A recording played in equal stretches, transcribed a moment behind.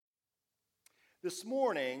This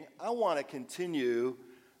morning, I want to continue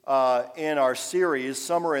in our series,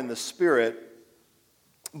 Summer in the Spirit,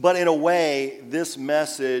 but in a way, this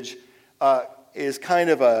message is kind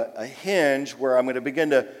of a hinge where I'm going to begin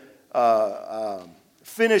to I'm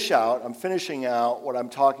finishing out what I'm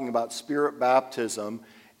talking about, Spirit baptism,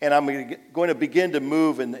 and I'm going to begin to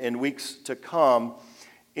move in weeks to come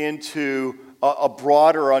into a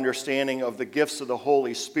broader understanding of the gifts of the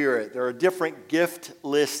Holy Spirit. There are different gift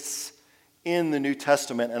lists in the New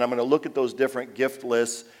Testament, and I'm going to look at those different gift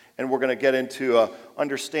lists, and we're going to get into an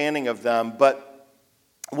understanding of them. But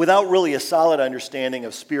without really a solid understanding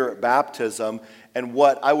of Spirit baptism and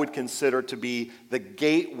what I would consider to be the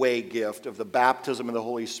gateway gift of the baptism of the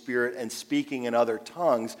Holy Spirit and speaking in other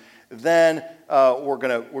tongues, then we're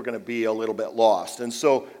going to be a little bit lost. And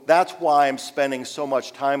so that's why I'm spending so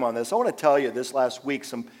much time on this. I want to tell you, this last week,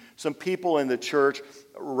 some people in the church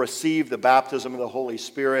received the baptism of the Holy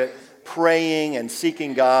Spirit, praying and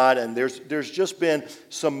seeking God, and there's just been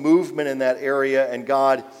some movement in that area, and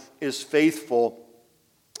God is faithful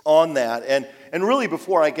on that. And really,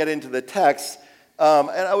 before I get into the text, and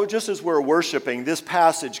I would, just as we're worshiping, this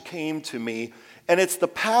passage came to me, and it's the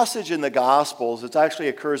passage in the Gospels. It actually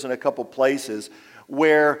occurs in a couple places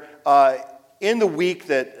where in the week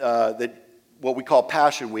that what we call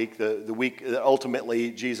Passion Week, the week that ultimately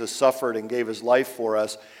Jesus suffered and gave his life for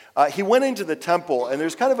us, he went into the temple, and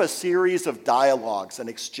there's kind of a series of dialogues and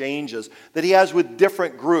exchanges that he has with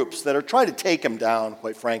different groups that are trying to take him down,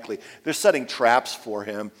 quite frankly. They're setting traps for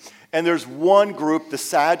him. And there's one group, the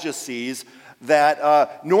Sadducees,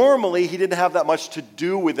 that normally he didn't have that much to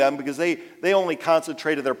do with them because they only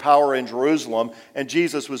concentrated their power in Jerusalem, and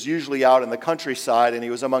Jesus was usually out in the countryside, and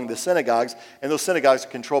he was among the synagogues, and those synagogues are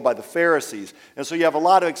controlled by the Pharisees. And so you have a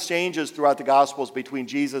lot of exchanges throughout the Gospels between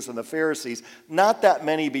Jesus and the Pharisees, not that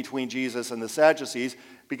many between Jesus and the Sadducees,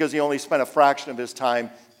 because he only spent a fraction of his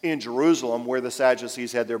time in Jerusalem, where the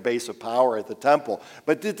Sadducees had their base of power at the temple.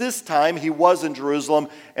 But at this time, he was in Jerusalem,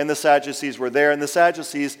 and the Sadducees were there, and the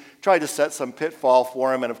Sadducees tried to set some pitfall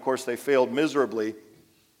for him, and of course they failed miserably,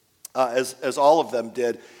 as all of them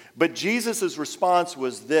did. But Jesus' response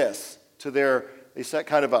was this to they set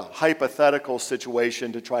kind of a hypothetical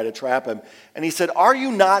situation to try to trap him, and he said, "Are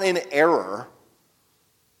you not in error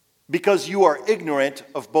because you are ignorant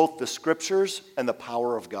of both the Scriptures and the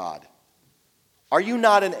power of God?" Are you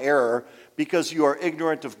not in error because you are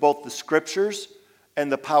ignorant of both the Scriptures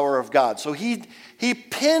and the power of God? So he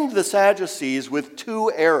pinned the Sadducees with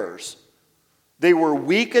two errors. They were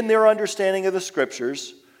weak in their understanding of the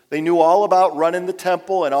Scriptures. They knew all about running the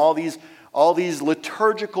temple and all these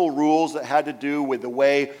liturgical rules that had to do with the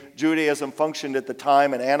way Judaism functioned at the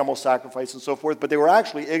time and animal sacrifice and so forth, but they were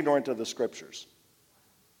actually ignorant of the Scriptures.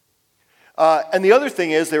 And the other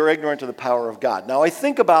thing is they were ignorant of the power of God. Now I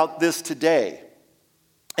think about this today.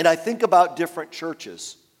 And I think about different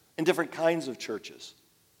churches and different kinds of churches.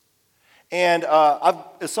 And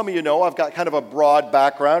as some of you know, I've got kind of a broad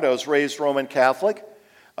background. I was raised Roman Catholic.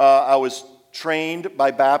 I was trained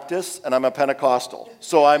by Baptists, and I'm a Pentecostal.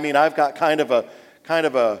 So I mean, I've got kind of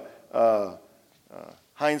a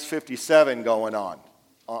Heinz 57 going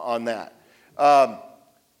on that.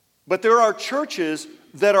 But there are churches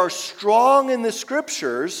that are strong in the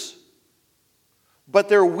Scriptures, but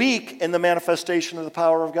they're weak in the manifestation of the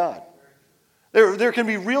power of God. They can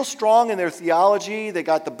be real strong in their theology. They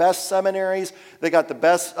got the best seminaries. They got the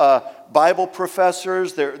best Bible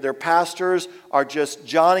professors. Their pastors are just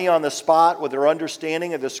Johnny on the spot with their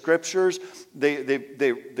understanding of the Scriptures.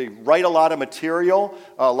 They write a lot of material.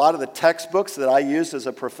 A lot of the textbooks that I used as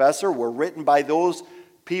a professor were written by those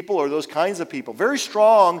people or those kinds of people. Very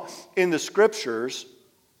strong in the Scriptures.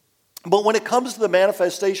 But when it comes to the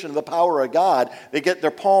manifestation of the power of God, their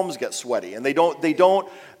palms get sweaty, and they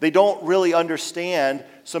don't really understand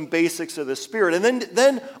some basics of the Spirit. And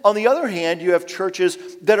then on the other hand, you have churches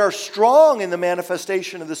that are strong in the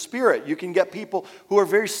manifestation of the Spirit. You can get people who are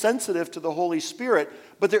very sensitive to the Holy Spirit,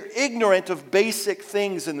 but they're ignorant of basic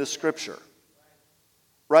things in the Scripture,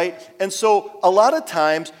 right? And so a lot of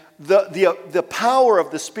times the power of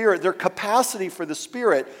the Spirit, their capacity for the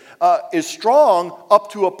Spirit, is strong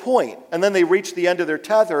up to a point, and then they reach the end of their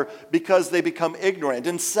tether because they become ignorant.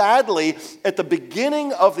 And sadly, at the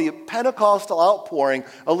beginning of the Pentecostal outpouring,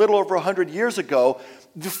 a little over 100 years ago,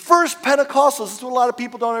 the first Pentecostals, this is what a lot of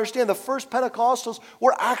people don't understand, the first Pentecostals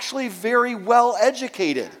were actually very well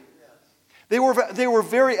educated. They were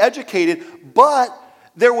very educated, but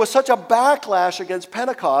there was such a backlash against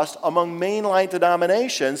Pentecost among mainline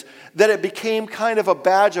denominations that it became kind of a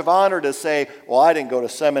badge of honor to say, well, I didn't go to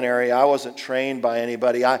seminary, I wasn't trained by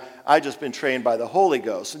anybody, I just been trained by the Holy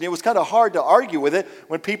Ghost. And it was kind of hard to argue with it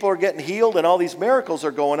when people are getting healed and all these miracles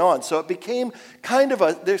are going on. So it became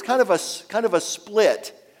there's kind of a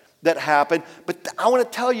split that happened. But I want to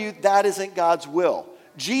tell you that isn't God's will.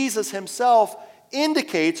 Jesus himself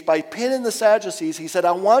indicates by pinning the Sadducees, he said,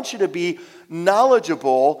 I want you to be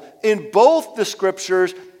knowledgeable in both the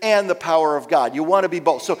scriptures and the power of God. You want to be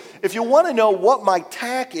both. So if you want to know what my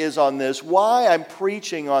tack is on this, why I'm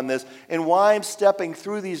preaching on this, and why I'm stepping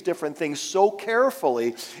through these different things so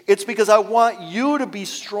carefully, it's because I want you to be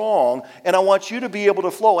strong, and I want you to be able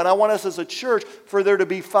to flow. And I want us as a church for there to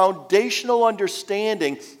be foundational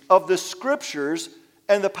understanding of the scriptures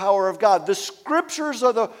and the power of God. The scriptures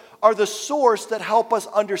are the source that help us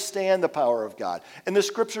understand the power of God. And the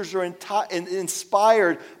scriptures are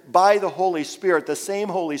inspired by the Holy Spirit, the same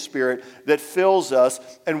Holy Spirit that fills us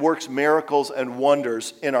and works miracles and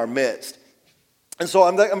wonders in our midst. And so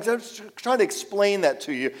I'm just trying to explain that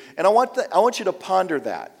to you. And I want you to ponder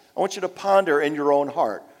that. I want you to ponder in your own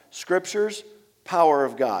heart. Scriptures, power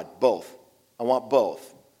of God, both. I want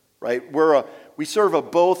both, right? We serve a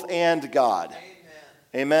both and God.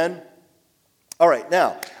 Amen? All right,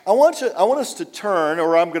 now, I want us to turn,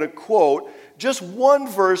 or I'm going to quote, just one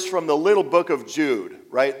verse from the little book of Jude,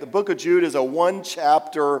 right? The book of Jude is a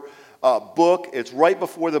one-chapter book. It's right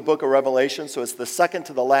before the book of Revelation, so it's the second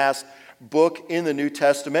to the last book in the New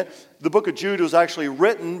Testament. The book of Jude was actually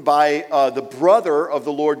written by the brother of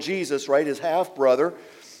the Lord Jesus, right, his half-brother.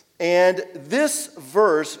 And this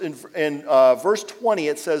verse, in verse 20,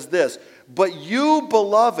 it says this, "But you,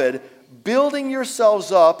 beloved, building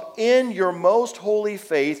yourselves up in your most holy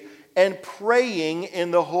faith and praying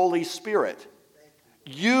in the Holy Spirit."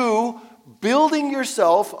 You building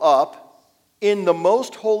yourself up in the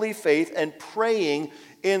most holy faith and praying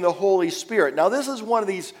in the Holy Spirit. Now, this is one of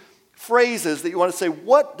these phrases that you want to say,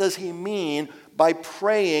 what does he mean by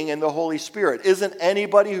praying in the Holy Spirit? Isn't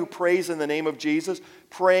anybody who prays in the name of Jesus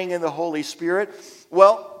praying in the Holy Spirit?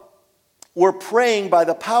 Well, we're praying by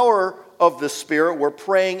the power of the Spirit. We're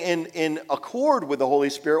praying in accord with the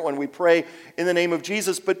Holy Spirit when we pray in the name of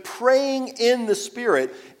Jesus. But praying in the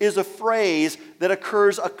Spirit is a phrase that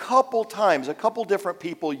occurs a couple times. A couple different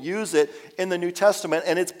people use it in the New Testament.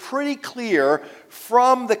 And it's pretty clear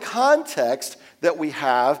from the context that we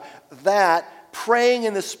have that praying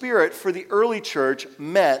in the Spirit for the early church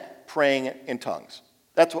meant praying in tongues.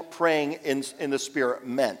 That's what praying in the Spirit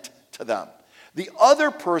meant to them. The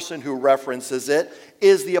other person who references it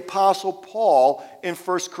is the Apostle Paul in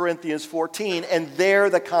 1 Corinthians 14, and there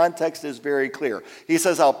the context is very clear. He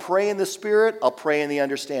says, I'll pray in the Spirit, I'll pray in the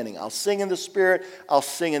understanding. I'll sing in the Spirit, I'll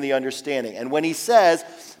sing in the understanding. And when he says,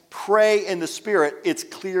 pray in the Spirit, it's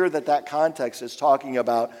clear that context is talking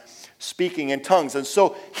about speaking in tongues. And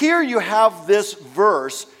so here you have this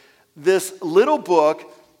verse, this little book,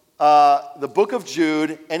 the book of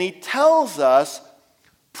Jude, and he tells us,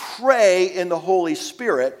 pray in the Holy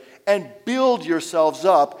Spirit and build yourselves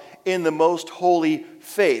up in the most holy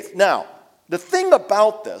faith. Now, the thing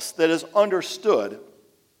about this that is understood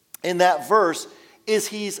in that verse is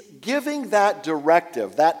he's giving that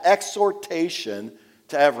directive, that exhortation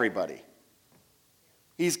to everybody.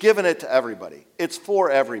 He's given it to everybody. It's for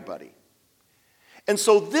everybody. And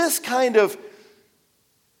so this kind of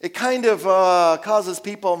causes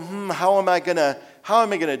people, how am I going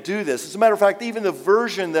to do this? As a matter of fact, even the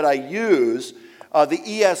version that I use, the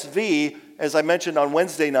ESV, as I mentioned on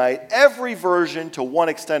Wednesday night, every version to one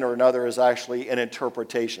extent or another is actually an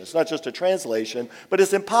interpretation. It's not just a translation, but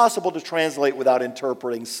it's impossible to translate without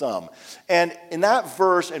interpreting some. And in that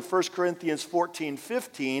verse in 1 Corinthians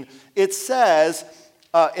 14:15, it says,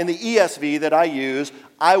 in the ESV that I use,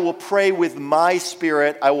 I will pray with my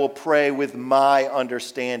spirit, I will pray with my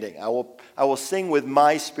understanding. I will sing with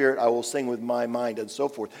my spirit, I will sing with my mind, and so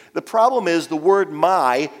forth. The problem is the word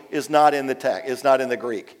my is not in the text, is not in the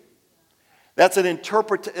Greek. That's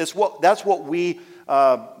that's what we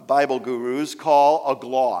Bible gurus call a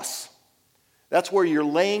gloss. That's where you're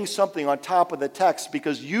laying something on top of the text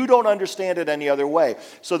because you don't understand it any other way.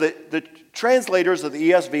 So the translators of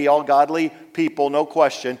the ESV, all godly people, no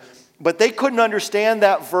question, but they couldn't understand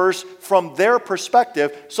that verse from their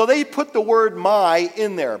perspective, so they put the word my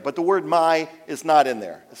in there. But the word my is not in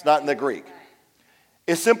there. It's not in the Greek.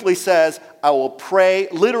 It simply says, I will pray,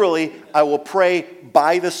 literally, I will pray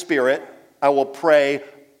by the Spirit. I will pray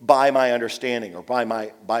by my understanding or by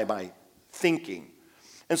my thinking.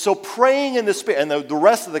 And so praying in the Spirit, and the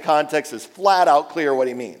rest of the context is flat out clear what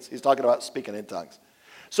he means. He's talking about speaking in tongues.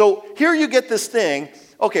 So here you get this thing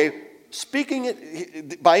okay, speaking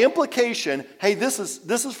it by implication, hey, this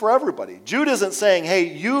is for everybody. Jude isn't saying, hey,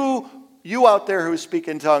 you out there who speak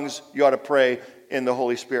in tongues, you ought to pray in the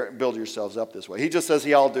Holy Spirit and build yourselves up this way. He just says,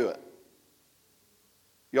 y'all do it.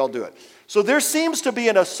 Y'all do it. So there seems to be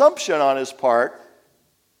an assumption on his part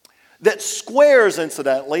that squares,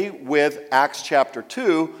 incidentally, with Acts chapter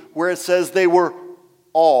 2, where it says they were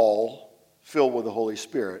all filled with the Holy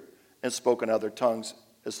Spirit and spoke in other tongues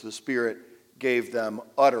as the Spirit gave them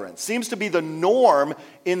utterance. Seems to be the norm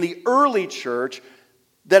in the early church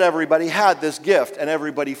that everybody had this gift and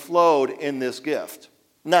everybody flowed in this gift.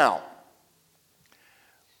 Now,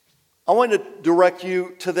 I want to direct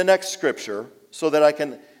you to the next scripture so that I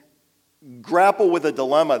can grapple with a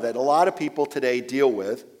dilemma that a lot of people today deal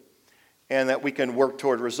with and that we can work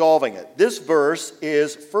toward resolving it. This verse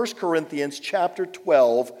is 1 Corinthians chapter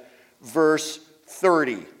 12, verse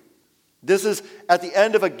 30. This is at the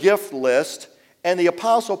end of a gift list, and the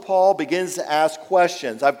Apostle Paul begins to ask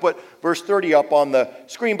questions. I've put verse 30 up on the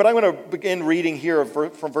screen, but I'm going to begin reading here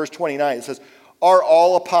from verse 29. It says, "Are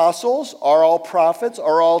all apostles? Are all prophets?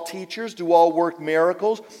 Are all teachers? Do all work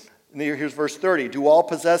miracles?" And here's verse 30. "Do all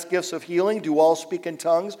possess gifts of healing? Do all speak in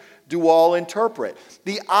tongues? Do all interpret?"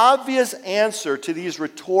 The obvious answer to these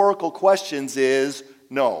rhetorical questions is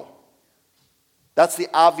no. That's the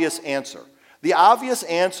obvious answer. The obvious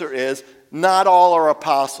answer is not all are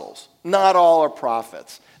apostles. Not all are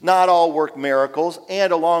prophets. Not all work miracles.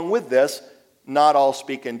 And along with this, not all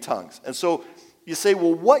speak in tongues. And so you say,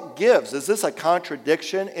 well, what gives? Is this a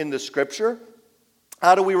contradiction in the scripture?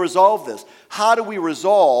 How do we resolve this? How do we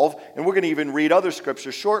resolve, and we're going to even read other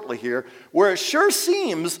scriptures shortly here, where it sure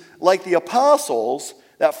seems like the apostles,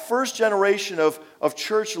 that first generation of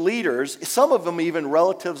church leaders, some of them even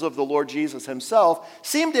relatives of the Lord Jesus himself,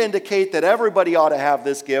 seem to indicate that everybody ought to have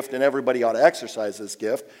this gift and everybody ought to exercise this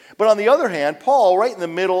gift. But on the other hand, Paul, right in the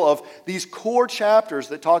middle of these core chapters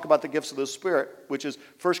that talk about the gifts of the Spirit, which is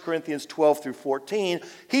 1 Corinthians 12 through 14,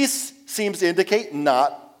 he seems to indicate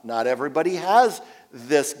not everybody has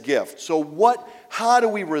this gift. So how do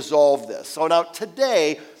we resolve this? So now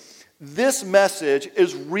today, this message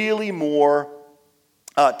is really more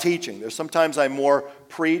teaching. There's sometimes I more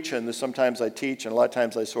preach, and there's sometimes I teach, and a lot of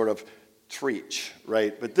times I sort of treach,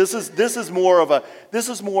 right? But this is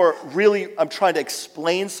more really, I'm trying to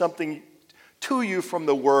explain something to you from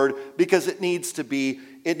the Word because it needs to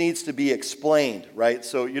be explained, right?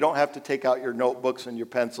 So you don't have to take out your notebooks and your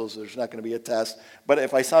pencils. There's not going to be a test. But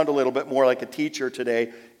if I sound a little bit more like a teacher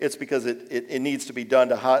today, it's because it needs to be done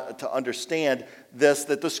to understand this,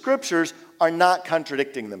 that the Scriptures are not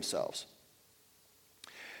contradicting themselves.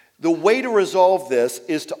 The way to resolve this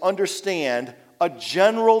is to understand a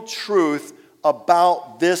general truth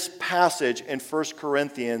about this passage in 1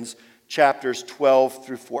 Corinthians chapters 12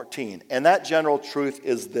 through 14. And that general truth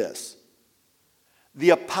is this.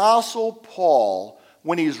 The Apostle Paul,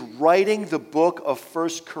 when he's writing the book of 1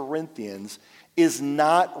 Corinthians, is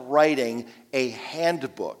not writing a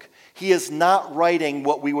handbook. He is not writing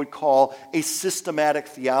what we would call a systematic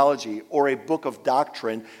theology or a book of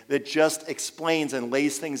doctrine that just explains and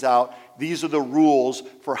lays things out. These are the rules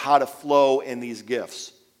for how to flow in these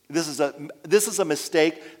gifts. This is a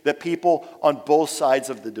mistake that people on both sides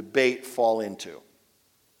of the debate fall into.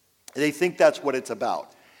 They think that's what it's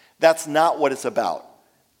about. That's not what it's about.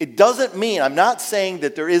 It doesn't mean, I'm not saying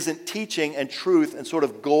that there isn't teaching and truth and sort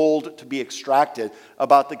of gold to be extracted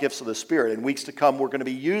about the gifts of the Spirit. In weeks to come, we're going to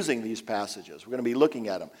be using these passages. We're going to be looking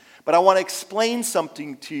at them. But I want to explain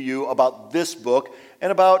something to you about this book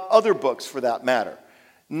and about other books for that matter.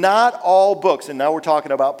 Not all books, and now we're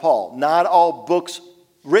talking about Paul, not all books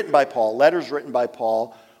written by Paul, letters written by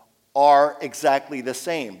Paul, are exactly the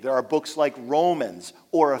same. There are books like Romans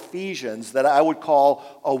or Ephesians that I would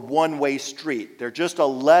call a one-way street. They're just a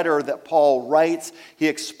letter that Paul writes. He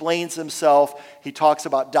explains himself. He talks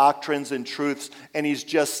about doctrines and truths, and he's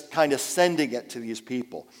just kind of sending it to these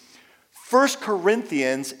people. 1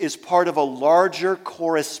 Corinthians is part of a larger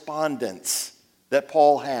correspondence that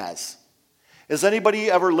Paul has. Has anybody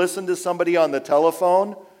ever listened to somebody on the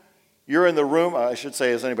telephone? You're in the room, I should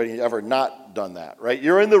say, has anybody ever not done that, right?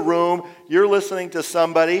 You're in the room, you're listening to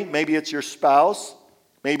somebody, maybe it's your spouse,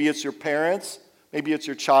 maybe it's your parents, maybe it's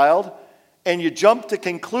your child, and you jump to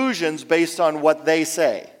conclusions based on what they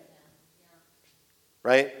say,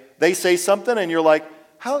 right? They say something and you're like,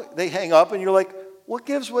 how? They hang up and you're like, what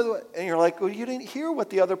gives what? And you're like, well, you didn't hear what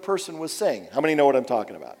the other person was saying. How many know what I'm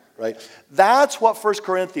talking about, right? That's what 1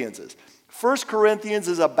 Corinthians is. 1 Corinthians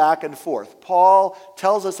is a back and forth. Paul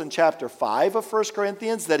tells us in chapter 5 of 1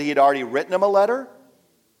 Corinthians that he had already written him a letter.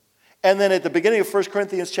 And then at the beginning of 1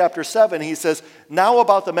 Corinthians chapter 7, he says, now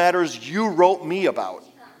about the matters you wrote me about.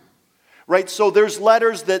 right? So there's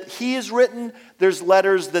letters that he has written, there's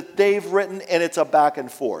letters that they've written, and it's a back and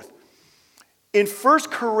forth. In 1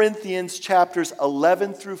 Corinthians chapters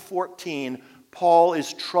 11 through 14, Paul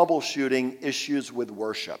is troubleshooting issues with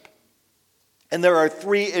worship. And there are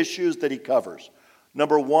 3 issues that he covers.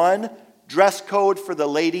 Number 1, dress code for the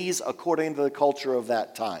ladies according to the culture of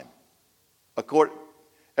that time.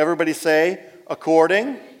 Everybody say,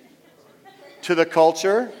 according to the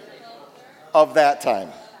culture of that time.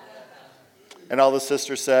 And all the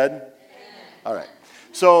sisters said? All right.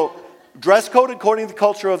 So, dress code according to the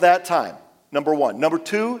culture of that time. Number 1. Number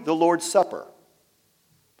 2, the Lord's Supper.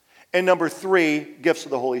 And number 3, gifts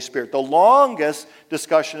of the Holy Spirit. The longest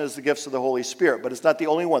discussion is the gifts of the Holy Spirit, but it's not the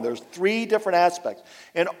only one. There's 3 different aspects.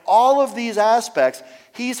 And all of these aspects,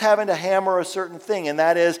 he's having to hammer a certain thing, and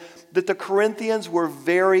that is that the Corinthians were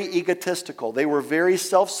very egotistical. They were very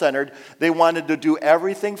self-centered. They wanted to do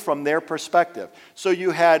everything from their perspective. So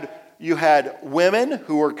you had women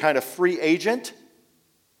who were kind of free agent,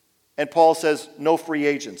 and Paul says no free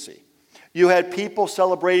agency. You had people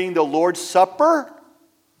celebrating the Lord's Supper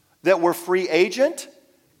that were free agent.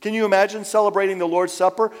 Can you imagine celebrating the Lord's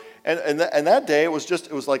Supper? And that day it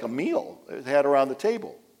was like a meal they had around the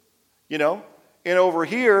table. You know? And over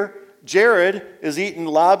here, Jared is eating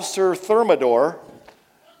lobster thermidor,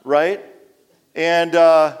 right? And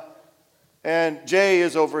Jay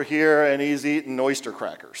is over here and he's eating oyster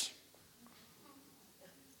crackers.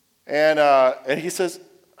 And he says,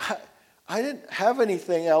 I didn't have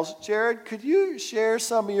anything else. Jared, could you share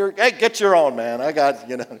some of your... Hey, get your own, man. I got,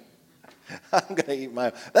 I'm going to eat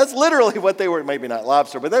my... That's literally what they were, maybe not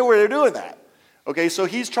lobster, but they're doing that. Okay, so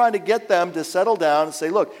he's trying to get them to settle down and say,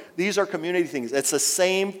 look, these are community things. It's the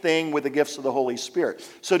same thing with the gifts of the Holy Spirit.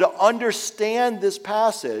 So to understand this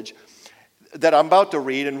passage that I'm about to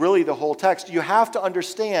read, and really the whole text, you have to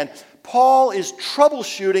understand Paul is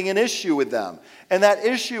troubleshooting an issue with them. And that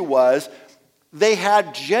issue was they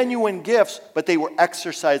had genuine gifts, but they were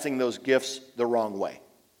exercising those gifts the wrong way.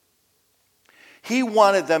 He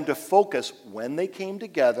wanted them to focus, when they came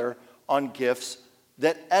together, on gifts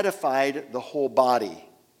that edified the whole body.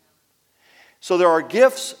 So there are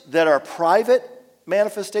gifts that are private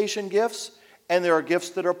manifestation gifts, and there are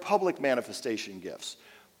gifts that are public manifestation gifts.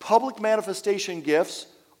 Public manifestation gifts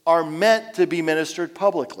are meant to be ministered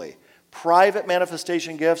publicly. Private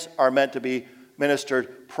manifestation gifts are meant to be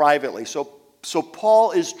ministered privately. So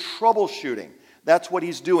Paul is troubleshooting. That's what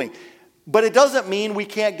he's doing. But it doesn't mean we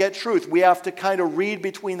can't get truth. We have to kind of read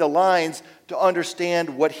between the lines to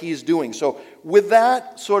understand what he's doing. So with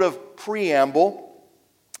that sort of preamble,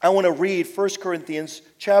 I want to read 1 Corinthians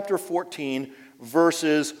chapter 14,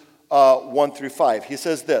 verses 1 through 5. He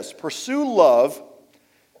says this, "Pursue love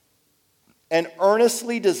and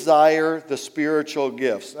earnestly desire the spiritual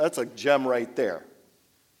gifts." That's a gem right there.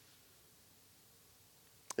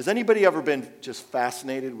 Has anybody ever been just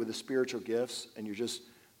fascinated with the spiritual gifts and you're just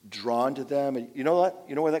drawn to them? And you know what?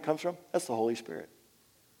 You know where that comes from? That's the Holy Spirit.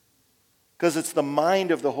 Because it's the mind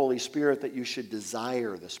of the Holy Spirit that you should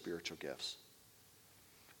desire the spiritual gifts.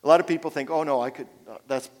 A lot of people think, oh no,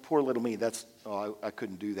 that's poor little me. I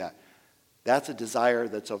couldn't do that. That's a desire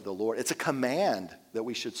that's of the Lord. It's a command that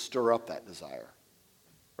we should stir up that desire.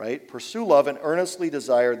 Right? Pursue love and earnestly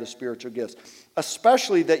desire the spiritual gifts,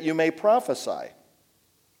 especially that you may prophesy.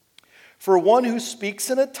 For one who speaks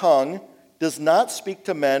in a tongue does not speak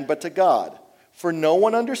to men but to God, for no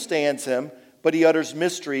one understands him, but he utters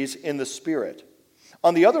mysteries in the Spirit.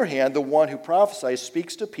 On the other hand, the one who prophesies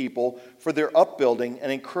speaks to people for their upbuilding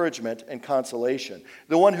and encouragement and consolation.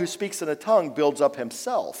 The one who speaks in a tongue builds up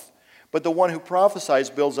himself, but the one who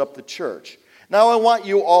prophesies builds up the church. Now I want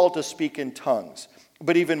you all to speak in tongues,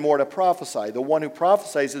 but even more to prophesy. The one who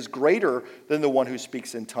prophesies is greater than the one who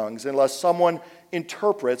speaks in tongues, unless someone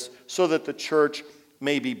interprets, so that the church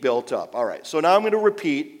may be built up. All right, so now I'm going to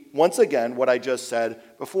repeat once again what I just said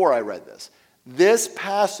before I read this. This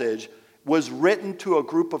passage was written to a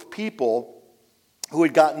group of people who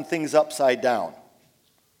had gotten things upside down.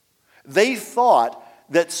 They thought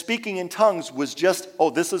that speaking in tongues was just, oh,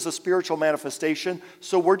 this is a spiritual manifestation,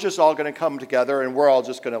 so we're just all going to come together and we're all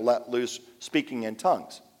just going to let loose speaking in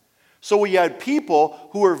tongues. So we had people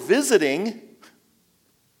who were visiting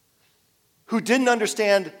who didn't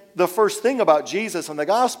understand the first thing about Jesus and the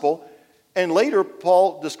gospel, and later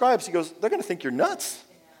Paul describes, he goes, they're going to think you're nuts.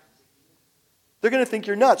 They're going to think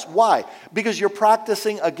you're nuts. Why? Because you're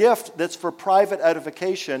practicing a gift that's for private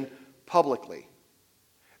edification publicly.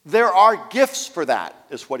 There are gifts for that,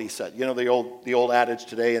 is what he said. You know, the old adage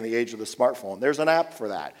today in the age of the smartphone, there's an app for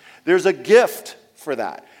that. There's a gift for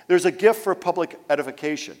that. There's a gift for public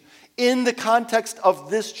edification. In the context of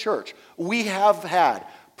this church, we have had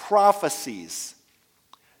prophecies.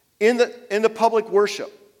 In the public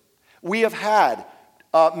worship, we have had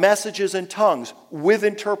messages in tongues with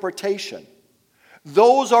interpretation.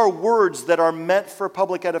 Those are words that are meant for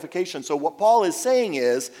public edification. So what Paul is saying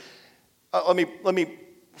is, let me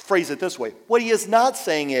phrase it this way. What he is not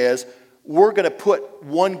saying is, we're going to put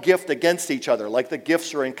one gift against each other, like the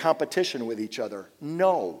gifts are in competition with each other.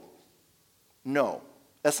 No,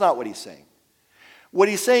 that's not what he's saying. What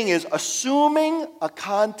he's saying is, assuming a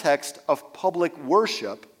context of public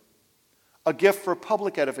worship, a gift for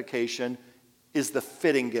public edification is the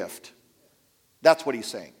fitting gift. That's what he's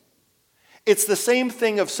saying. It's the same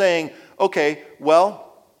thing of saying, okay,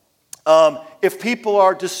 well, if people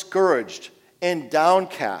are discouraged and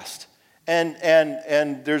downcast, and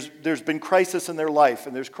there's been crisis in their life,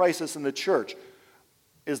 and there's crisis in the church,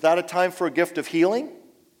 is that a time for a gift of healing?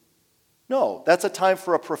 No, that's a time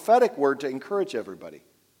for a prophetic word to encourage everybody.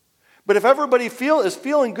 But if everybody is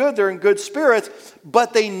feeling good, they're in good spirits,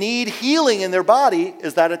 but they need healing in their body,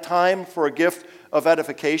 is that a time for a gift of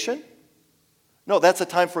edification? No, that's a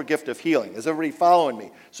time for a gift of healing. Is everybody following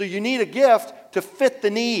me? So you need a gift to fit the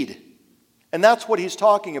need. And that's what he's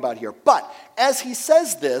talking about here. But as he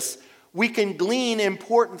says this, we can glean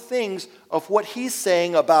important things of what he's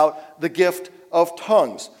saying about the gift of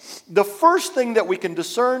tongues. The first thing that we can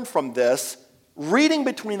discern from this, reading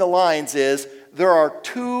between the lines, is there are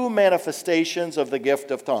two manifestations of the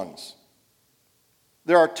gift of tongues.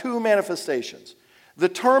 There are two manifestations. The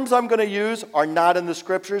terms I'm going to use are not in the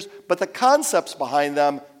scriptures, but the concepts behind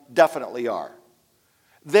them definitely are.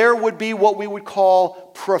 There would be what we would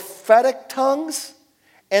call prophetic tongues,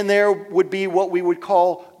 and there would be what we would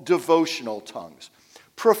call devotional tongues.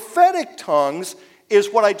 Prophetic tongues is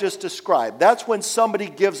what I just described. That's when somebody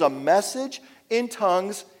gives a message in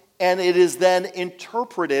tongues, and it is then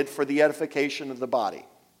interpreted for the edification of the body.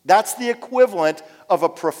 That's the equivalent of a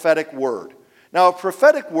prophetic word. Now, a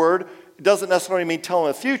prophetic word doesn't necessarily mean telling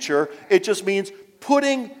the future. It just means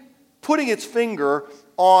putting its finger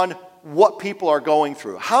on what people are going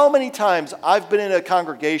through. How many times I've been in a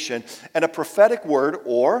congregation and a prophetic word,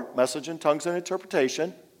 or message in tongues and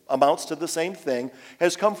interpretation, amounts to the same thing,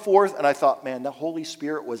 has come forth, and I thought, man, the Holy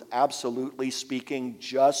Spirit was absolutely speaking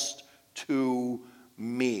just to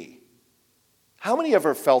me. How many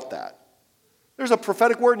ever felt that? There's a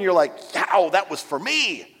prophetic word and you're like, wow, that was for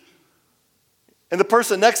me. And the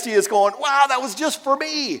person next to you is going, wow, that was just for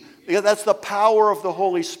me. Because that's the power of the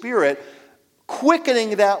Holy Spirit,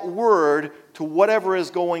 quickening that word to whatever is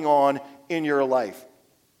going on in your life.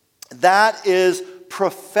 That is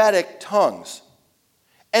prophetic tongues.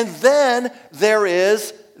 And then there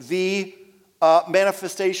is the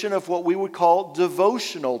manifestation of what we would call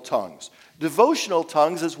devotional tongues. Devotional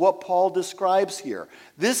tongues is what Paul describes here.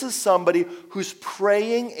 This is somebody who's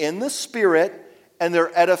praying in the Spirit and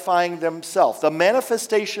they're edifying themselves. The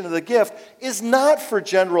manifestation of the gift is not for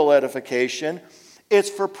general edification, it's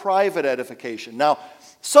for private edification. Now,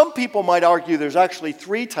 some people might argue there's actually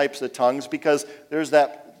three types of tongues, because there's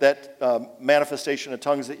that manifestation of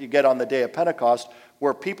tongues that you get on the day of Pentecost,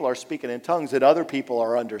 where people are speaking in tongues and other people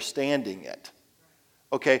are understanding it.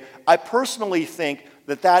 Okay, I personally think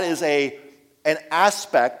that is an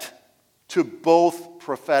aspect to both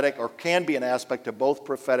prophetic, or can be an aspect to both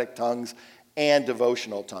prophetic tongues and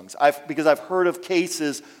devotional tongues. Because I've heard of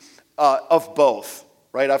cases of both,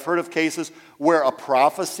 right? I've heard of cases where a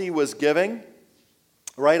prophecy was given,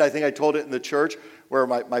 right? I think I told it in the church, where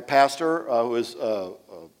my pastor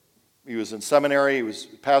he was in seminary, he was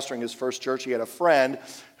pastoring his first church. He had a friend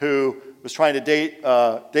who was trying to date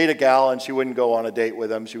a gal, and she wouldn't go on a date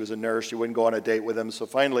with him. She was a nurse, she wouldn't go on a date with him. So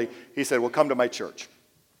finally, he said, well, come to my church.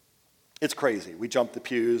 It's crazy. We jump the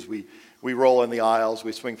pews, we roll in the aisles,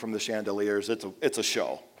 we swing from the chandeliers. It's a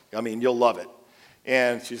show. I mean, you'll love it.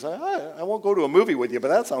 And she's like, I won't go to a movie with you, but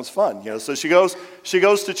that sounds fun. So she goes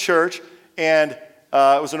to church, and it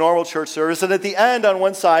was a normal church service. And at the end, on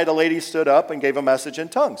one side, a lady stood up and gave a message in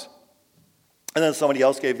tongues. And then somebody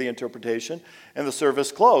else gave the interpretation, and the service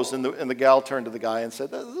closed. And the gal turned to the guy and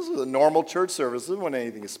said, this is a normal church service. This isn't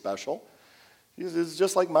anything special. It's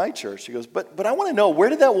just like my church. She goes, but I want to know, where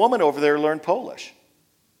did that woman over there learn Polish?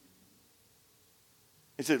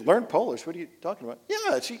 He said, learn Polish? What are you talking about?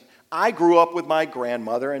 Yeah, I grew up with my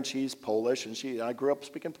grandmother, and she's Polish, and I grew up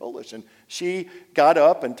speaking Polish. And she got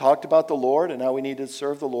up and talked about the Lord, and how we need to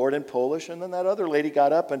serve the Lord in Polish. And then that other lady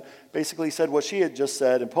got up and basically said what she had just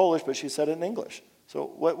said in Polish, but she said it in English. So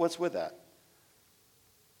what's with that?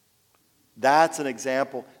 That's an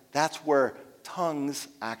example. That's where tongues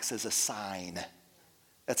acts as a sign.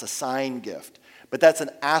 That's a sign gift. But that's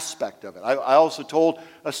an aspect of it. I also told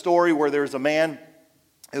a story where there's a man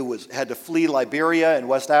who had to flee Liberia in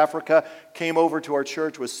West Africa, came over to our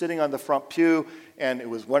church, was sitting on the front pew, and it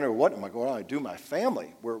was wondering, what am I going to do with my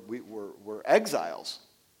family? We're exiles.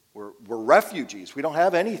 We're refugees. We don't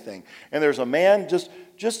have anything. And there's a man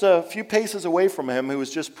just a few paces away from him who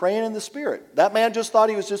was just praying in the Spirit. That man just thought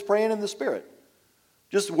he was just praying in the Spirit.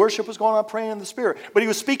 Just worship was going on, praying in the Spirit. But he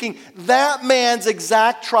was speaking that man's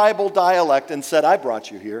exact tribal dialect and said, I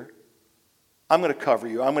brought you here. I'm going to cover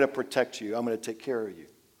you. I'm going to protect you. I'm going to take care of you.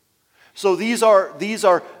 So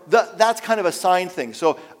that's kind of a sign thing.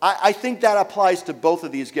 So I think that applies to both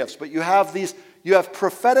of these gifts. But you have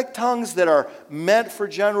prophetic tongues that are meant for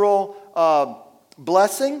general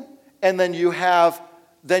blessing, and then you have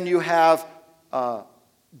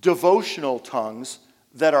devotional tongues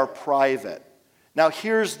that are private. Now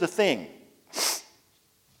here's the thing.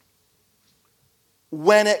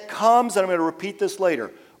 When it comes, and I'm going to repeat this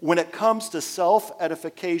later, when it comes to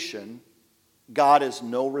self-edification, God is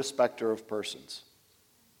no respecter of persons.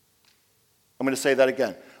 I'm going to say that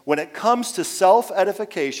again. When it comes to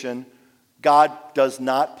self-edification, God does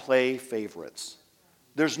not play favorites.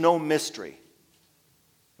 There's no mystery.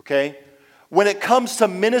 Okay? When it comes to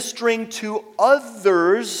ministering to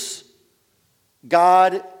others,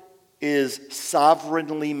 God is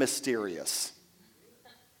sovereignly mysterious.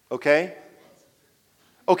 Okay?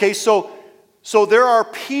 Okay, so there are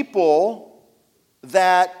people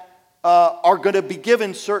that are going to be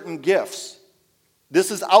given certain gifts. This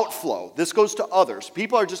is outflow. This goes to others.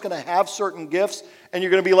 People are just going to have certain gifts, and you're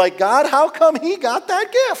going to be like, God, how come he got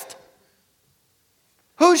that gift?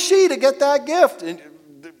 Who's she to get that gift? And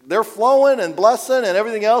they're flowing and blessing and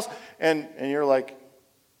everything else, and you're like,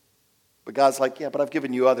 but God's like, yeah, but I've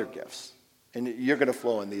given you other gifts, and you're going to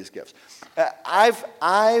flow in these gifts.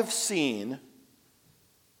 I've seen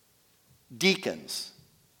deacons.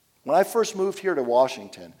 When I first moved here to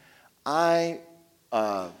Washington, I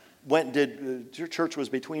went and did, church was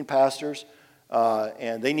between pastors,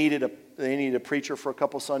 and they needed a preacher for a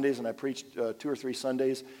couple Sundays, and I preached 2 or 3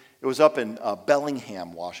 Sundays. It was up in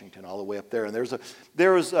Bellingham, Washington, all the way up there, and they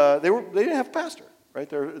didn't have a pastor, right?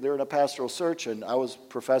 They're in a pastoral search, and I was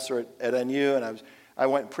professor at NU, and I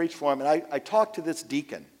went and preached for them, and I talked to this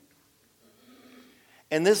deacon.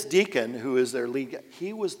 And this deacon, who is their lead,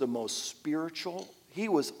 he was the most spiritual. He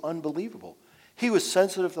was unbelievable. He was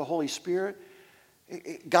sensitive to the Holy Spirit.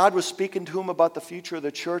 God was speaking to him about the future of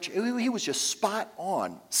the church. He was just spot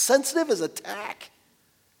on. Sensitive as a tack.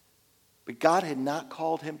 But God had not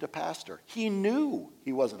called him to pastor. He knew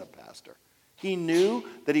he wasn't a pastor. He knew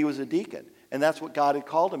that he was a deacon. And that's what God had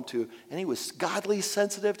called him to. And he was godly,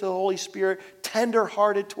 sensitive to the Holy Spirit,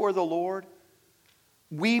 tender-hearted toward the Lord,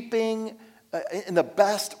 weeping in the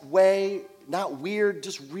best way, not weird,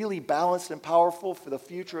 just really balanced and powerful for the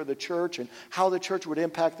future of the church and how the church would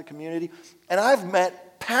impact the community. And I've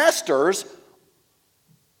met pastors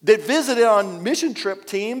that visited on mission trip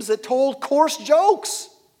teams that told coarse jokes.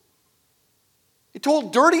 They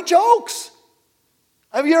told dirty jokes.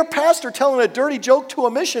 If you're a pastor telling a dirty joke to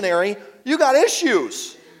a missionary, you got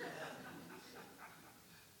issues.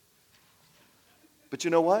 But you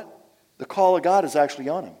know what? The call of God is actually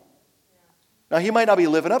on him. Now, he might not be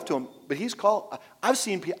living up to him, but he's called. I've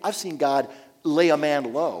seen God lay a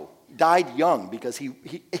man low, died young because he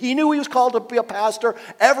knew he was called to be a pastor.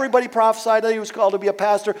 Everybody prophesied that he was called to be a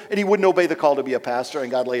pastor, and he wouldn't obey the call to be a pastor, and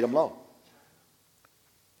God laid him low.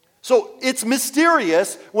 So it's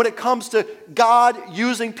mysterious when it comes to God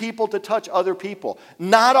using people to touch other people.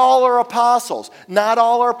 Not all are apostles. Not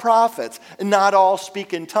all are prophets. Not all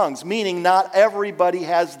speak in tongues. Meaning not everybody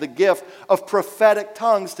has the gift of prophetic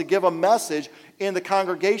tongues to give a message in the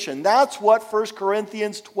congregation. That's what 1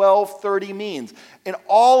 Corinthians 12:30 means. And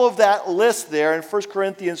all of that list there in 1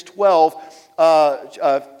 Corinthians 12,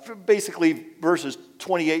 basically verses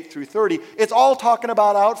 28 through 30, it's all talking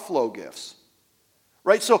about outflow gifts.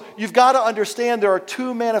 Right? So you've got to understand there are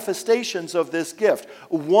 2 manifestations of this gift.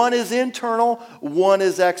 One is internal, one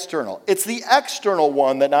is external. It's the external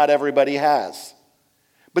one that not everybody has.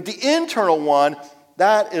 But the internal one,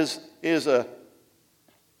 that's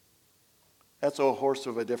a horse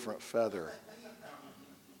of a different feather,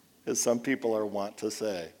 as some people are wont to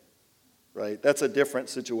say. Right? That's a different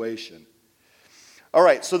situation. All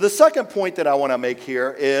right, so the second point that I want to make here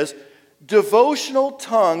is devotional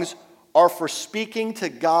tongues are for speaking to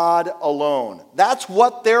God alone. That's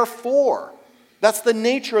what they're for. That's the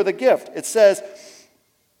nature of the gift. It says,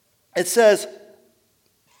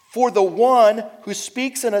 for the one who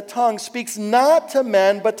speaks in a tongue speaks not to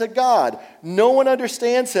men but to God. No one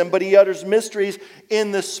understands him, but he utters mysteries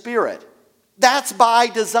in the Spirit. That's by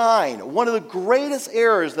design. One of the greatest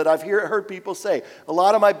errors that I've heard people say, a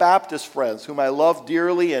lot of my Baptist friends, whom I love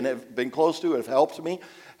dearly and have been close to and have helped me,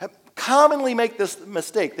 commonly make this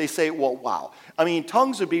mistake. They say, well, wow. I mean,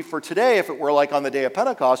 tongues would be for today if it were like on the day of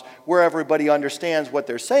Pentecost where everybody understands what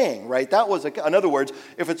they're saying, right? In other words,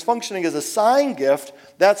 if it's functioning as a sign gift,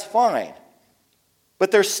 that's fine.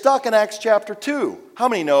 But they're stuck in Acts chapter 2. How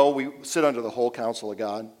many know we sit under the whole counsel of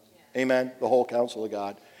God? Yeah. Amen? The whole counsel of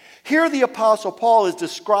God. Here the Apostle Paul is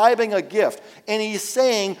describing a gift, and he's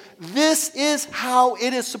saying this is how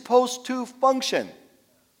it is supposed to function.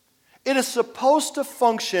 It is supposed to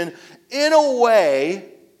function in a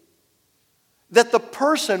way that the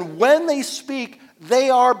person, when they speak,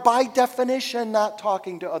 they are by definition not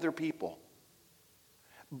talking to other people.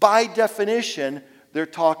 By definition, they're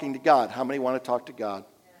talking to God. How many want to talk to God?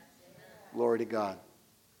 Glory to God.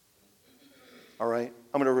 All right,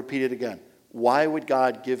 I'm going to repeat it again. Why would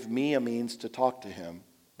God give me a means to talk to him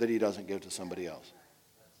that he doesn't give to somebody else?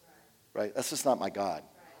 Right? That's just not my God.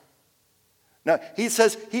 Now, he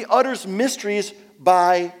says he utters mysteries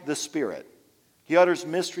by the Spirit. He utters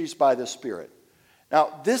mysteries by the Spirit.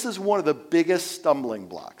 Now, this is one of the biggest stumbling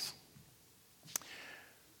blocks.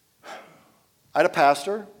 I had a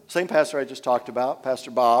pastor, same pastor I just talked about,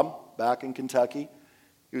 Pastor Bob, back in Kentucky.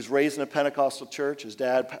 He was raised in a Pentecostal church. His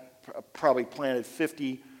dad probably planted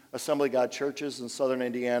 50 Assembly of God churches in southern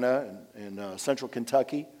Indiana and central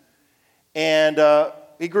Kentucky. And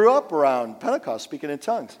he grew up around Pentecost, speaking in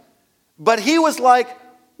tongues. But he was like,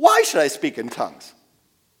 why should I speak in tongues?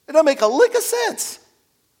 It doesn't make a lick of sense.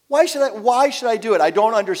 Why should I do it? I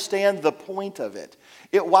don't understand the point of it.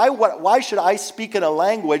 Why should I speak in a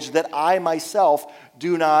language that I myself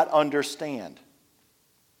do not understand?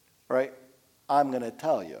 Right? I'm going to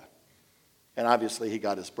tell you. And obviously he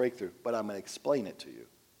got his breakthrough, but I'm going to explain it to you.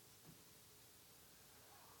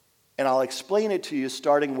 And I'll explain it to you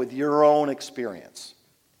starting with your own experience.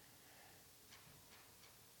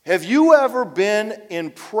 Have you ever been in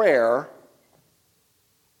prayer?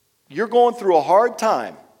 You're going through a hard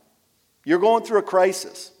time. You're going through a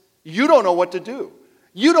crisis. You don't know what to do.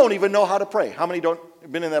 You don't even know how to pray. How many don't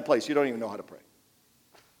been in that place? You don't even know how to pray.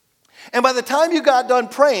 And by the time you got done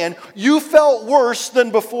praying, you felt worse than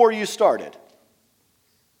before you started.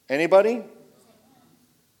 Anybody?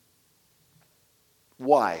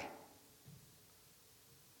 Why?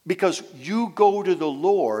 Because you go to the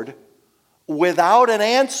Lord without an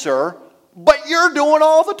answer, but you're doing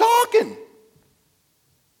all the talking.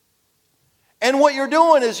 And what you're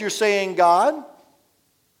doing is you're saying, God,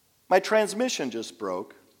 my transmission just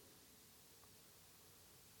broke.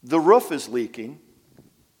 The roof is leaking.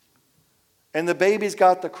 And the baby's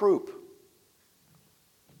got the croup.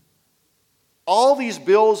 All these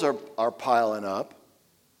bills are piling up.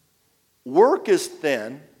 Work is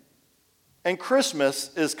thin. And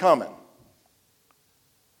Christmas is coming.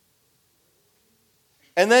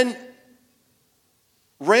 And then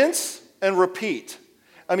rinse and repeat.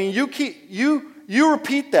 I mean, you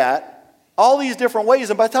repeat that all these different ways,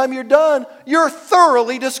 and by the time you're done, you're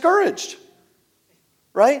thoroughly discouraged.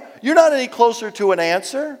 Right? You're not any closer to an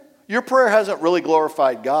answer. Your prayer hasn't really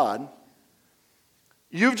glorified God.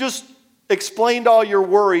 You've just explained all your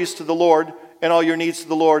worries to the Lord and all your needs to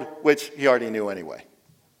the Lord, which he already knew anyway.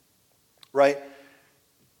 Right?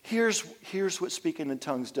 Here's what speaking in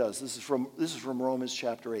tongues does. This is from Romans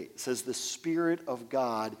chapter 8. It says, the Spirit of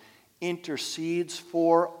God intercedes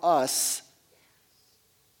for us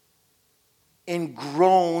in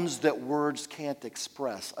groans that words can't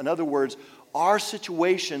express. In other words, our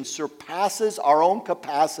situation surpasses our own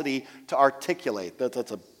capacity to articulate.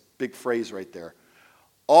 That's a big phrase right there.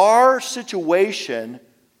 Our situation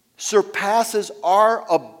surpasses our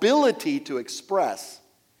ability to express.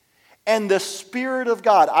 And the Spirit of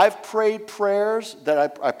God, I've prayed prayers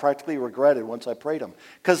that I practically regretted once I prayed them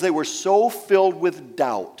because they were so filled with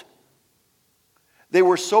doubt. They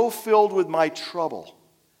were so filled with my trouble.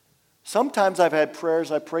 Sometimes I've had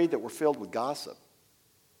prayers I prayed that were filled with gossip.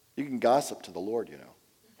 You can gossip to the Lord, you know.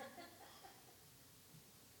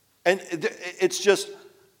 And it's just,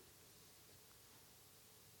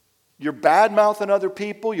 you're bad-mouthing other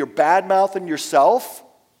people, you're bad-mouthing yourself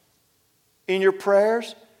in your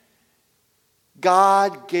prayers.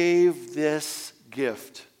 God gave this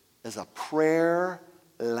gift as a prayer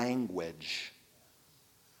language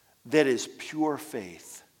that is pure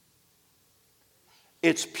faith.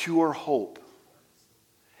 It's pure hope.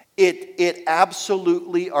 It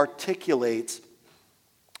absolutely articulates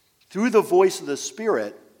through the voice of the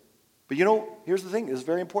Spirit. But you know, here's the thing. It's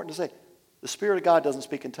very important to say. The Spirit of God doesn't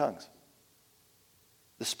speak in tongues.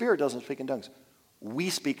 The Spirit doesn't speak in tongues. We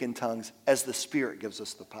speak in tongues as the Spirit gives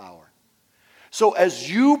us the power. So as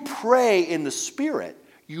you pray in the Spirit,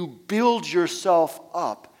 you build yourself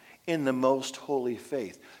up in the most holy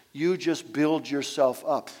faith. You just build yourself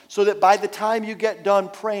up so that by the time you get done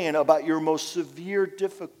praying about your most severe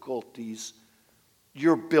difficulties,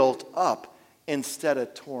 you're built up instead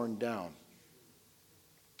of torn down.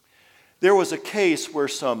 There was a case where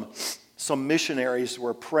some missionaries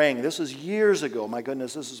were praying. This was years ago. My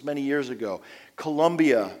goodness, this is many years ago.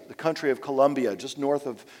 Colombia, the country of Colombia, just north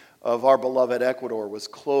of our beloved Ecuador, was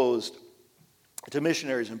closed to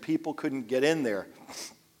missionaries, and people couldn't get in there.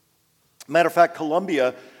 Matter of fact,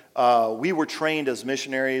 Colombia, we were trained as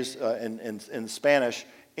missionaries in Spanish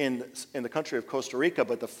in the country of Costa Rica,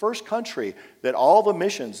 but the first country that all the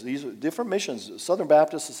missions, these different missions, Southern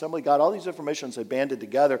Baptist Assembly, God, all these different missions had banded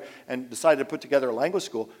together and decided to put together a language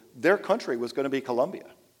school. Their country was going to be Colombia.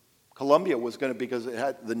 Colombia was going to, because it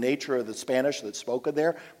had the nature of the Spanish that's spoken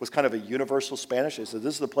there, was kind of a universal Spanish. They said,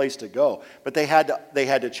 this is the place to go. But they had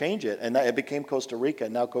to change it, and it became Costa Rica,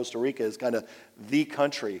 and now Costa Rica is kind of the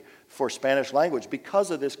country for Spanish language because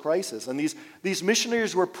of this crisis. And these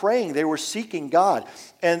missionaries were praying. They were seeking God.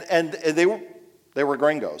 And they were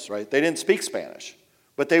gringos, right? They didn't speak Spanish,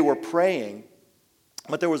 but they were praying.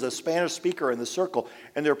 But there was a Spanish speaker in the circle,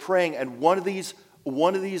 and they're praying, and one of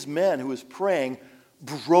these men who was praying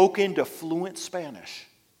broke into fluent Spanish.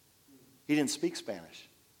 He didn't speak Spanish.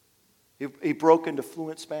 He broke into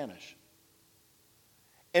fluent Spanish.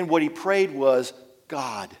 And what he prayed was,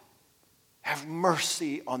 God, have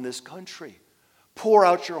mercy on this country. Pour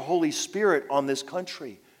out your Holy Spirit on this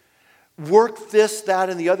country. Work this, that,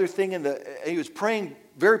 and the other thing. And he was praying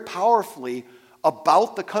very powerfully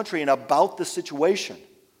about the country and about the situation.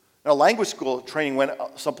 Now, language school training went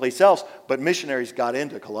someplace else, but missionaries got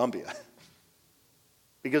into Colombia.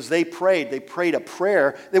 Because they prayed a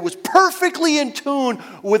prayer that was perfectly in tune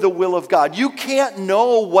with the will of God. You can't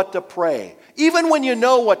know what to pray. Even when you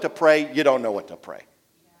know what to pray, you don't know what to pray.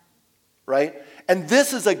 Right? And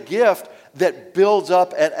this is a gift that builds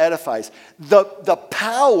up and edifies. The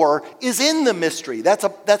power is in the mystery. That's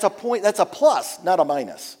a point, that's a plus, not a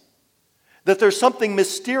minus. That there's something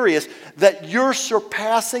mysterious, that you're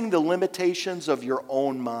surpassing the limitations of your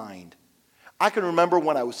own mind. I can remember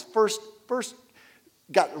when I was first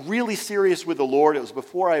got really serious with the Lord. It was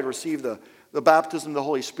before I had received the baptism of the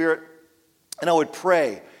Holy Spirit. And I would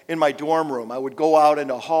pray in my dorm room. I would go out in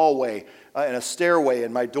a hallway, in a stairway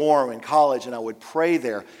in my dorm in college, and I would pray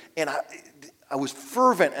there. And I was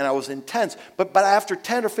fervent and I was intense. But after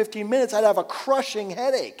 10 or 15 minutes, I'd have a crushing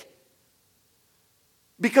headache.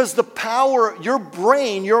 Because the power, your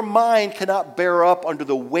brain, your mind cannot bear up under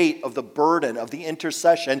the weight of the burden of the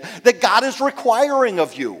intercession that God is requiring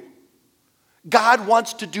of you. God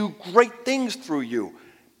wants to do great things through you.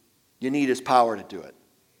 You need His power to do it.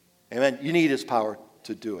 Amen? You need His power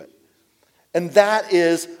to do it. And that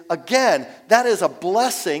is, again, that is a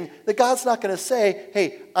blessing that God's not going to say,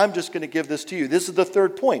 hey, I'm just going to give this to you. This is the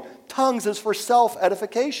third point. Tongues is for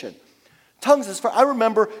self-edification. Tongues is for, I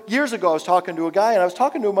remember years ago I was talking to a guy and I was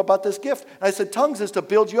talking to him about this gift. And I said, tongues is to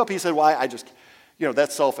build you up. He said, well, I just,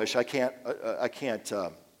 that's selfish. I can't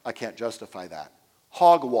justify that.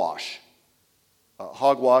 Hogwash.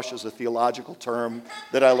 Hogwash is a theological term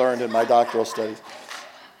that I learned in my doctoral studies.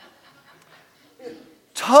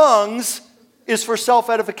 Tongues is for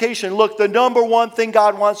self-edification. Look, the number one thing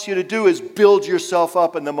God wants you to do is build yourself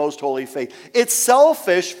up in the most holy faith. It's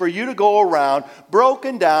selfish for you to go around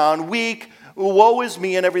broken down, weak, woe is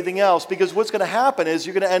me, and everything else, because what's going to happen is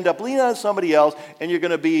you're going to end up leaning on somebody else, and you're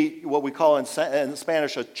going to be what we call in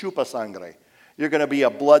Spanish a chupa sangre. You're going to be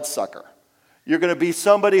a bloodsucker. You're going to be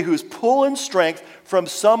somebody who's pulling strength from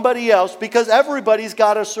somebody else because everybody's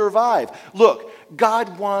got to survive. Look,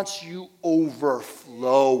 God wants you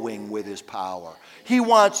overflowing with His power. He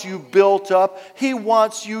wants you built up. He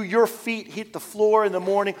wants your feet hit the floor in the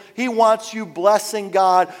morning. He wants you blessing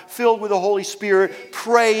God, filled with the Holy Spirit,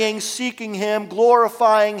 praying, seeking Him,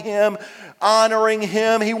 glorifying Him, honoring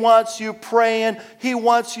Him. He wants you praying. He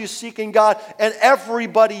wants you seeking God. And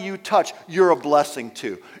everybody you touch, you're a blessing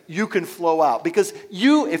to. You can flow out. Because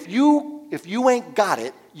if you ain't got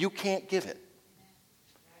it, you can't give it.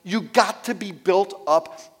 You got to be built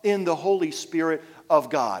up in the Holy Spirit of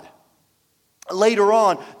God. Later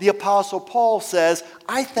on, the Apostle Paul says,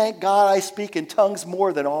 I thank God I speak in tongues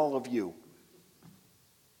more than all of you.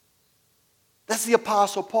 That's the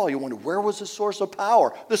Apostle Paul. You wonder, where was the source of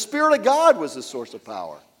power? The Spirit of God was the source of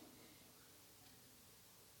power.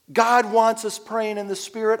 God wants us praying in the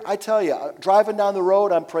Spirit. I tell you, driving down the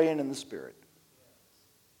road, I'm praying in the Spirit.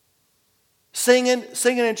 Singing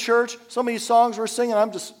in church. Some of these songs we're singing,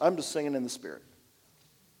 I'm just singing in the Spirit.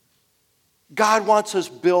 God wants us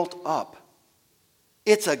built up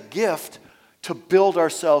It's a gift to build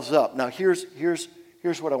ourselves up. Now, here's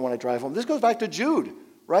what I want to drive home. This goes back to Jude,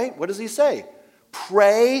 right? What does he say?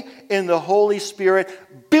 Pray in the Holy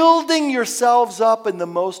Spirit, building yourselves up in the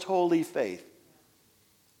most holy faith.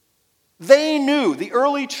 They knew, the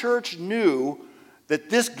early church knew that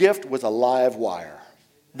this gift was a live wire.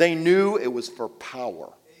 They knew it was for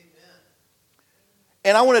power.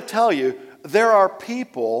 And I want to tell you, there are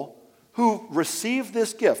people who receive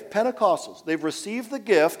this gift, Pentecostals. They've received the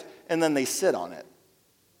gift and then they sit on it.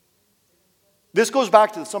 This goes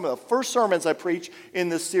back to some of the first sermons I preached in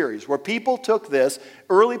this series, where people took this,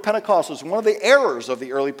 early Pentecostals, one of the errors of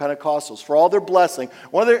the early Pentecostals, for all their blessing,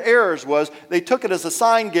 one of their errors was they took it as a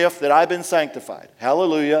sign gift that I've been sanctified.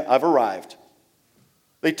 Hallelujah, I've arrived.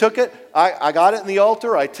 They took it, I got it in the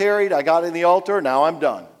altar, I tarried, I got it in the altar, now I'm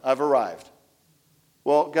done. I've arrived.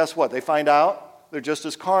 Well, guess what? They find out they're just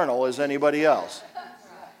as carnal as anybody else.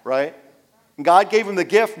 Right? And God gave them the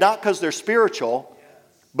gift not because they're spiritual,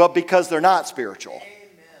 but because they're not spiritual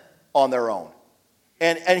on their own.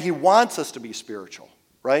 And He wants us to be spiritual,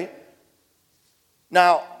 right?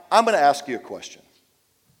 Now, I'm going to ask you a question.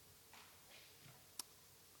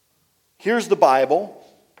 Here's the Bible.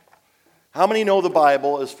 How many know the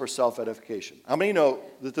Bible is for self-edification? How many know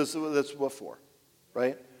that this is what for,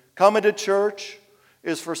 right? Coming to church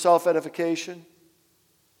is for self-edification,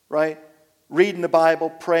 right? Reading the Bible,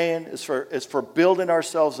 praying is for building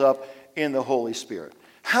ourselves up in the Holy Spirit.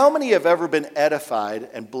 How many have ever been edified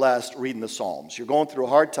and blessed reading the Psalms? You're going through a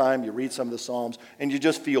hard time, you read some of the Psalms, and you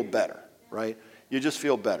just feel better, right? You just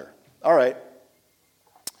feel better. All right.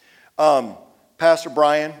 Pastor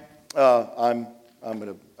Brian, I'm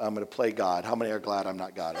gonna play God. How many are glad I'm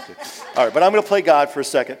not God? Okay. All right, but I'm gonna play God for a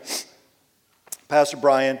second. Pastor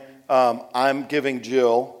Brian, I'm giving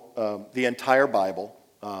Jill the entire Bible.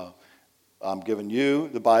 I'm giving you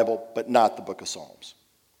the Bible, but not the book of Psalms.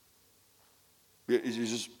 You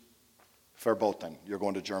just, verboten. You're